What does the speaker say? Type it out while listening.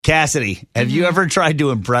Cassidy, have you ever tried to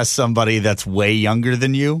impress somebody that's way younger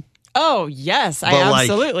than you? Oh, yes, I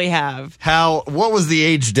absolutely have. What was the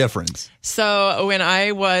age difference? So when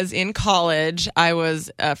I was in college, I was,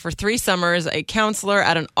 for 3 summers, a counselor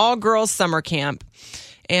at an all-girls summer camp.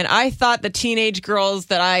 And I thought the teenage girls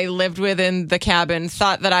that I lived with in the cabin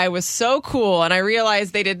thought that I was so cool. And I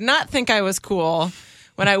realized they did not think I was cool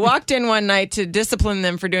when I walked in one night to discipline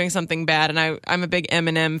them for doing something bad. And I'm a big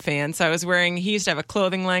Eminem fan. So I was he used to have a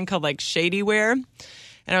clothing line called like Shady Wear. And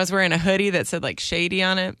I was wearing a hoodie that said like Shady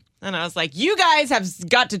on it. And I was like, you guys have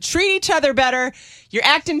got to treat each other better. You're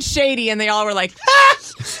acting shady. And they all were like, ah!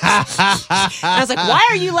 I was like, why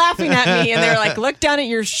are you laughing at me? And they were like, look down at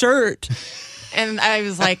your shirt. And I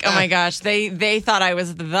was like, oh my gosh, they thought I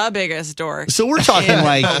was the biggest dork. So we're talking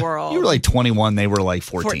like, the world. You were like 21, they were like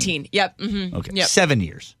 14. 14, yep. Mm-hmm. Okay, yep. 7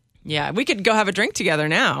 years. Yeah, we could go have a drink together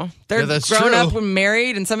now. They're that's grown true. up and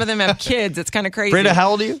married, and some of them have kids. It's kind of crazy. Brenda,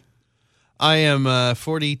 how old are you? I am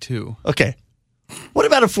 42. Okay. What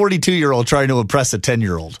about a 42-year-old trying to impress a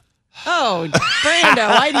 10-year-old? Oh, Brando,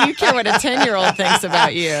 why do you care what a 10-year-old thinks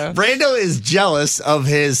about you? Brando is jealous of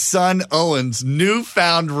his son Owen's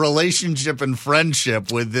newfound relationship and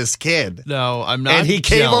friendship with this kid. No, I'm not. And he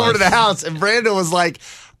came jealous. over to the house, and Brando was like,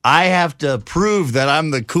 I have to prove that I'm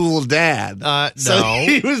the cool dad. So No.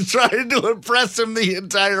 he was trying to impress him the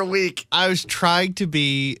entire week. I was trying to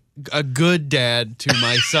be a good dad to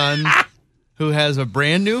my son, who has a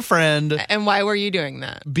brand new friend. And why were you doing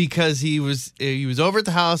that? Because he was over at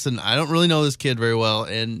the house, and I don't really know this kid very well,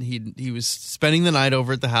 and he was spending the night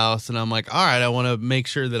over at the house, and I'm like, all right, I want to make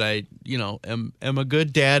sure that I am a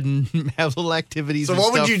good dad and have little activities. So and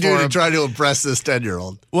what would stuff you do for to him. try to impress this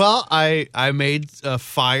 10-year-old? Well, I made a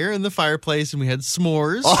fire in the fireplace, and we had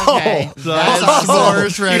s'mores. Okay. So I had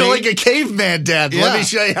s'mores ready. You're like a caveman dad. Let Yeah. me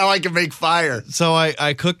show you how I can make fire. So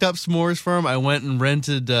I cooked up s'mores for him. I went and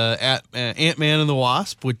rented Ant-Man and the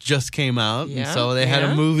Wasp, which just came out. Yeah, and so they had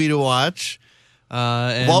yeah. a movie to watch.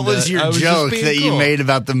 And, What was I your just joke being that you cool. made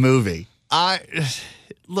about the movie?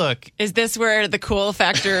 Look, Is this where the cool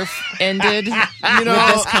factor ended with with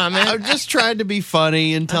this comment? I just tried to be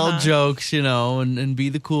funny and tell jokes, and be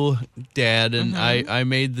the cool dad. And I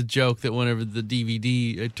made the joke that whenever the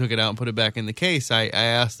DVD, I took it out and put it back in the case, I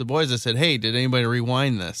asked the boys, I said, hey, did anybody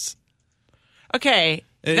rewind this? Okay.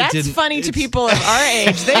 It That's didn't- funny to it's- people of our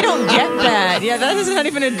age. They don't get that. Yeah, that is not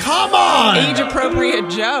even a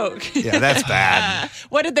age-appropriate joke. Yeah, that's bad.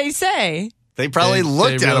 What did they say? They probably They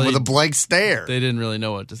looked at him really- with a blank stare. They didn't really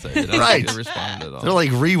know what to say. They don't Right. think they responded at all. They're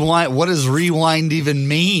like, rewind. What does rewind even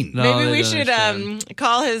mean? No, Maybe they we don't should understand.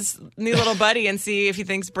 call his new little buddy and see if he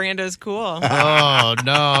thinks Brando's cool. Oh, no.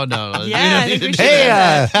 Yeah, I You think don't we need should. to do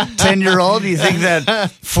that. Hey, 10-year-old, do you think that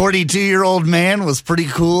 42-year-old man was pretty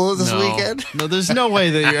cool this weekend? No, there's no way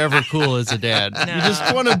that you're ever cool as a dad. You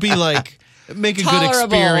just want to be make a good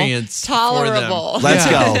experience. Tolerable. For them. Let's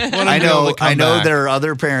Yeah. go. Want I to be able know. to come I know back. there are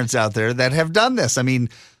other parents out there that have done this. I mean,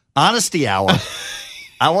 honesty hour.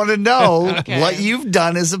 I want to know Okay. what you've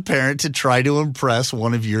done as a parent to try to impress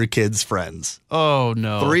one of your kids' friends. Oh,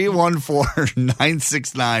 no.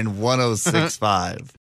 314-969-1065.